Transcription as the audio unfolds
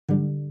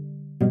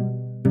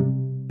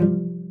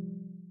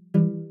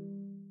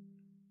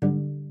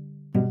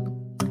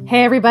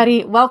Hey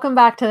everybody, welcome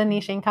back to the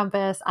Niching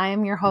Compass. I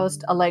am your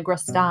host, Allegra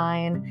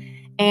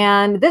Stein,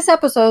 and this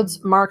episode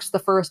marks the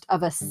first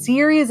of a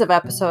series of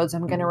episodes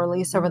I'm going to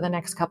release over the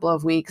next couple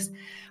of weeks,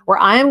 where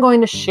I am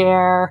going to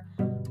share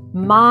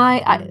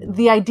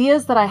the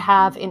ideas that I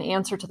have in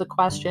answer to the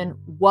question,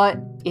 what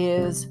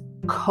is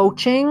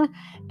coaching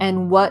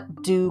and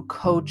what do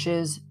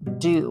coaches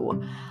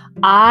do?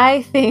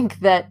 I think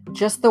that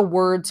just the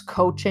words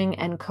coaching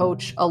and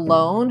coach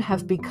alone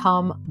have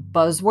become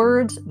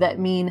buzzwords that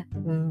mean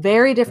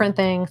very different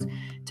things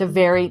to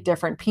very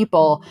different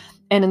people.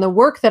 And in the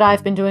work that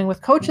I've been doing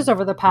with coaches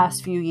over the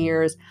past few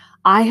years,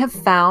 I have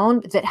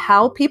found that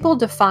how people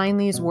define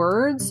these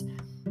words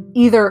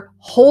either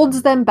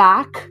holds them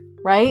back,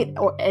 right?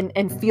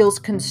 And feels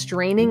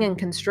constraining and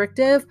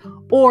constrictive,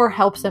 or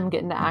helps them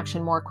get into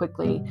action more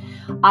quickly.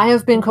 I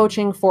have been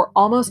coaching for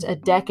almost a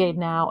decade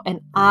now, and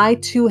I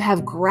too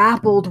have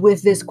grappled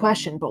with this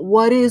question. But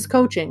what is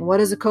coaching? What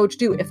does a coach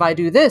do? If I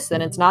do this,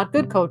 then it's not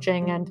good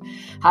coaching. And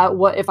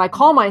if I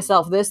call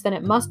myself this, then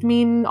it must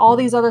mean all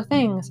these other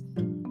things.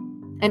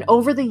 And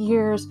over the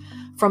years,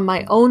 from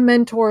my own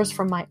mentors,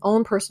 from my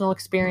own personal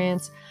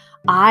experience,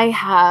 I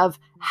have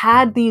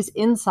had these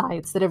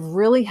insights that have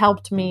really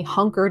helped me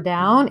hunker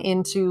down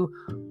into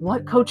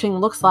what coaching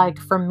looks like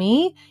for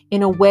me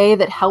in a way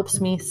that helps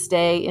me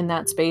stay in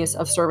that space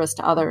of service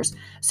to others.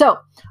 So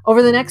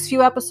over the next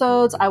few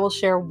episodes, I will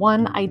share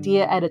one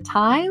idea at a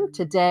time.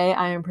 Today,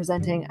 I am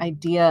presenting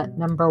idea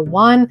number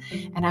 1,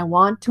 and I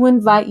want to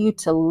invite you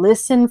to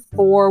listen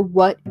for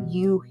what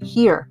you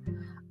hear.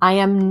 I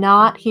am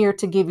not here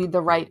to give you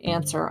the right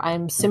answer. I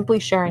am simply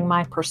sharing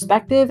my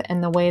perspective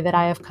and the way that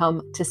I have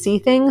come to see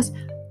things,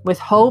 with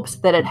hopes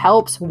that it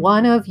helps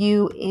one of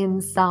you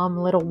in some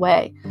little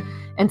way.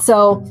 And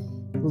so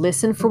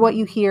listen for what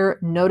you hear,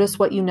 notice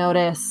what you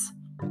notice.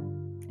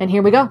 And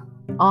here we go.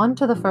 On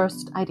to the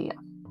first idea.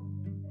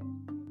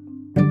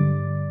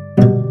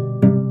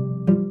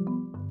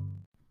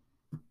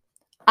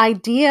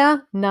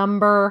 Idea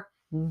number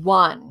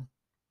 1.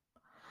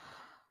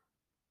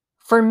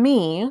 For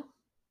me,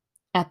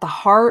 at the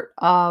heart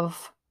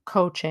of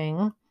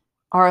coaching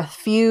are a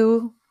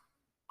few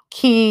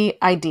key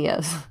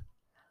ideas.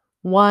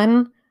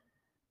 1,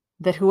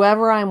 that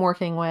whoever I'm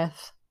working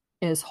with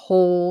is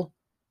whole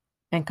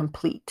and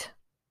complete.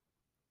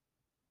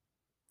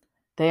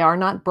 They are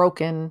not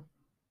broken,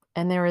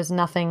 and there is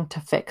nothing to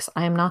fix.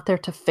 I am not there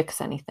to fix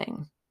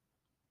anything.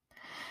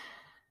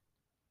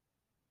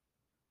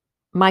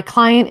 My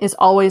client is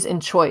always in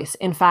choice.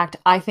 In fact,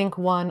 I think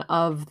one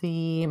of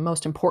the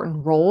most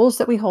important roles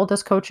that we hold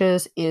as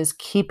coaches is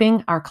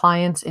keeping our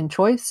clients in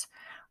choice,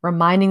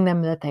 reminding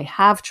them that they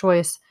have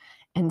choice,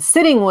 and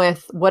sitting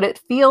with what it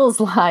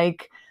feels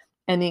like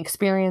and the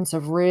experience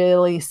of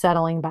really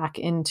settling back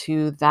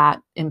into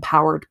that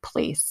empowered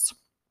place.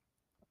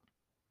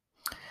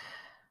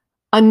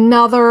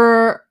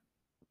 Another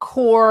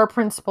core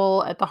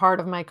principle at the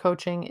heart of my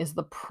coaching is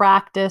the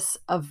practice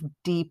of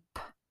deep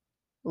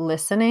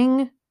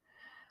listening.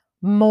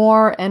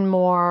 More and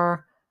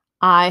more,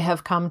 I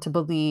have come to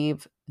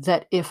believe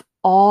that if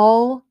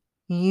all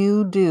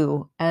you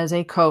do as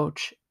a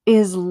coach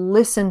is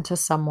listen to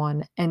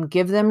someone and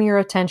give them your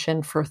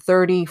attention for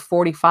 30,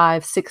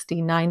 45,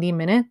 60, 90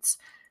 minutes,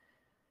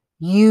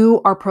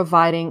 you are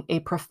providing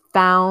a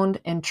profound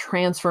and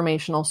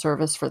transformational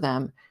service for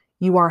them.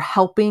 You are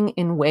helping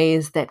in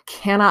ways that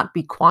cannot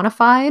be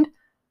quantified.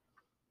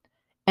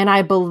 And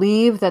I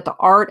believe that the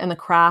art and the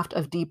craft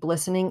of deep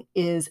listening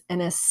is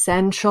an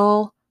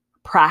essential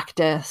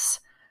practice,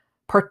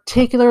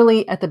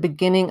 particularly at the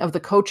beginning of the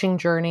coaching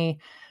journey,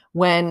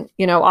 when,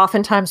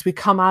 oftentimes we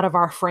come out of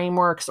our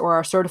frameworks or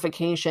our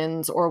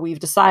certifications, or we've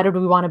decided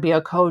we want to be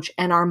a coach,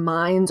 and our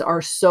minds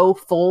are so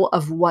full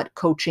of what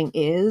coaching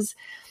is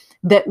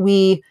that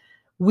we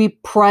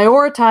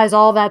prioritize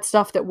all that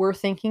stuff that we're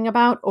thinking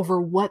about over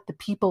what the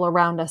people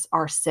around us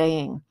are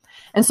saying.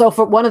 And so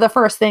for one of the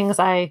first things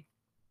I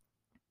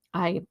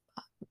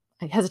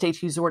hesitate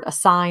to use the word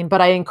assign, but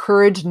I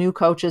encourage new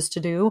coaches to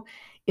do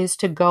is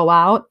to go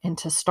out and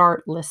to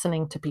start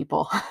listening to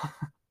people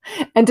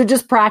and to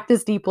just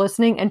practice deep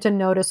listening and to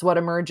notice what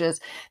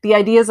emerges. The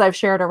ideas I've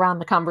shared around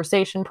the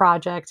Conversation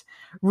Project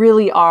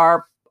really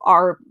are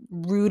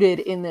rooted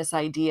in this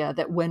idea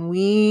that when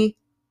we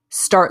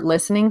start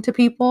listening to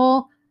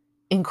people,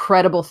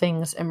 incredible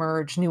things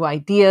emerge, new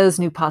ideas,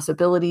 new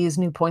possibilities,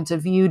 new points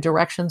of view,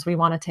 directions we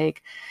want to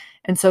take.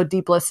 And so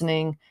deep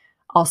listening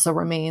also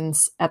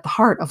remains at the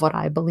heart of what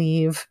I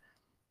believe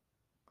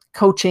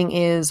coaching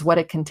is, what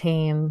it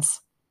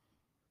contains.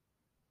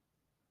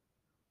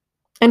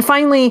 And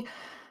finally,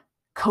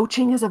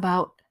 coaching is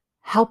about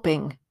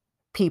helping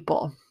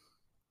people.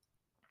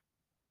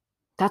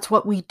 That's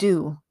what we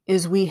do,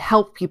 is we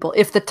help people.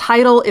 If the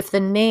title, if the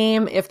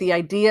name, if the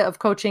idea of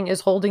coaching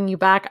is holding you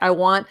back, I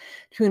want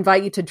to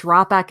invite you to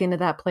drop back into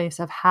that place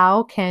of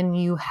how can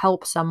you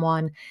help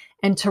someone,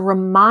 and to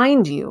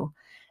remind you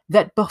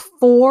that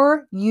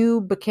before you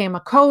became a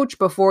coach,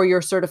 before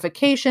your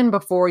certification,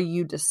 before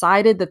you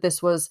decided that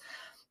this was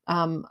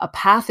a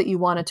path that you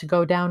wanted to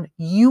go down,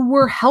 you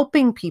were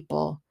helping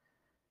people.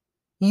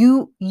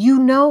 You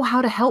know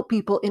how to help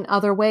people in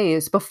other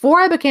ways. Before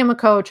I became a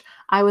coach,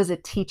 I was a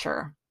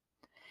teacher.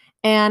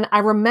 And I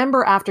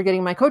remember after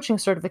getting my coaching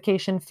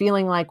certification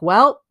feeling like,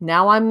 well,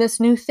 now I'm this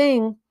new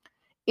thing.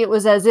 It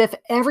was as if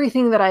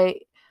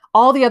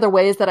all the other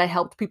ways that I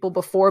helped people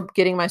before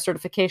getting my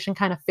certification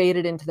kind of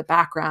faded into the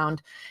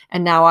background.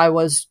 And now I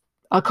was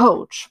a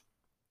coach.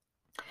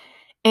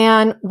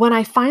 And when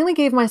I finally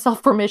gave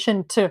myself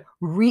permission to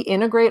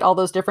reintegrate all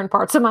those different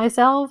parts of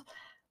myself,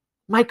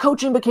 my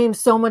coaching became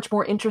so much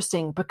more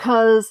interesting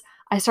because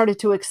I started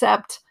to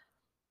accept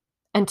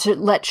and to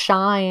let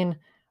shine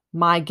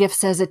my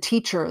gifts as a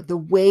teacher, the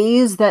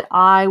ways that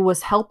I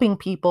was helping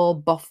people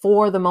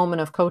before the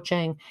moment of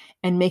coaching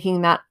and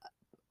making that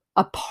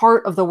a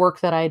part of the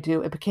work that I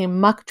do. It became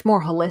much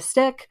more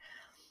holistic,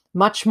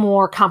 much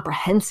more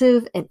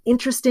comprehensive and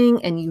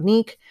interesting and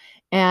unique.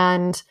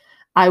 And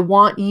I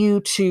want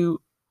you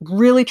to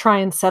really try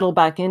and settle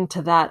back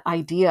into that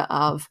idea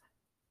of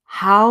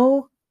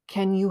how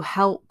can you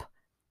help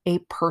a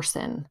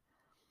person?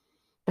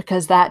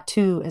 Because that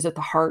too is at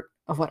the heart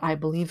of what I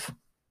believe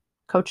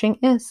coaching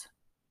is.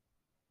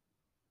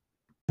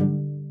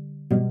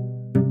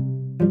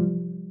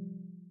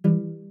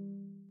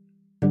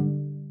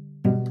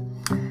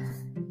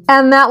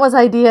 And that was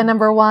idea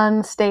number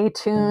 1. Stay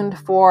tuned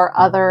for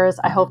others.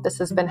 I hope this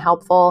has been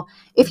helpful.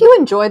 If you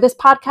enjoy this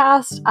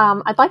podcast,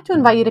 I'd like to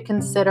invite you to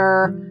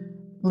consider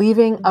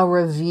leaving a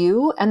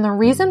review. And the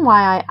reason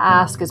why I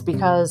ask is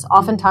because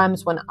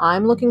oftentimes when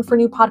I'm looking for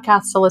new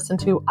podcasts to listen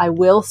to, I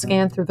will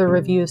scan through the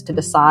reviews to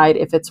decide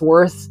if it's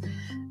worth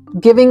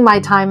giving my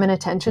time and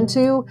attention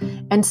to.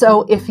 And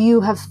so if you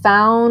have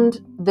found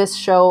this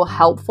show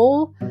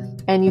helpful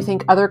and you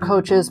think other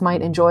coaches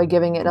might enjoy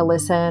giving it a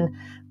listen,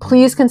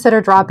 please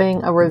consider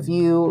dropping a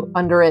review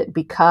under it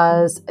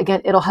because,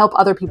 again, it'll help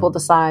other people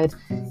decide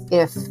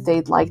if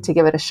they'd like to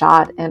give it a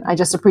shot. And I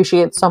just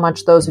appreciate so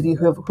much those of you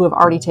who have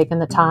already taken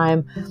the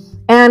time.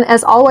 And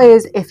as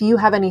always, if you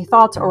have any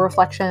thoughts or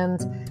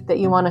reflections that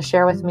you want to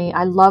share with me,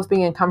 I love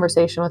being in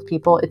conversation with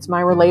people. It's my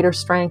relator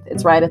strength.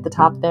 It's right at the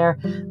top there.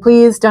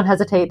 Please don't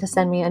hesitate to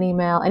send me an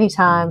email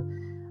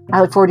anytime.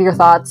 I look forward to your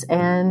thoughts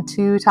and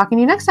to talking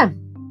to you next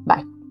time.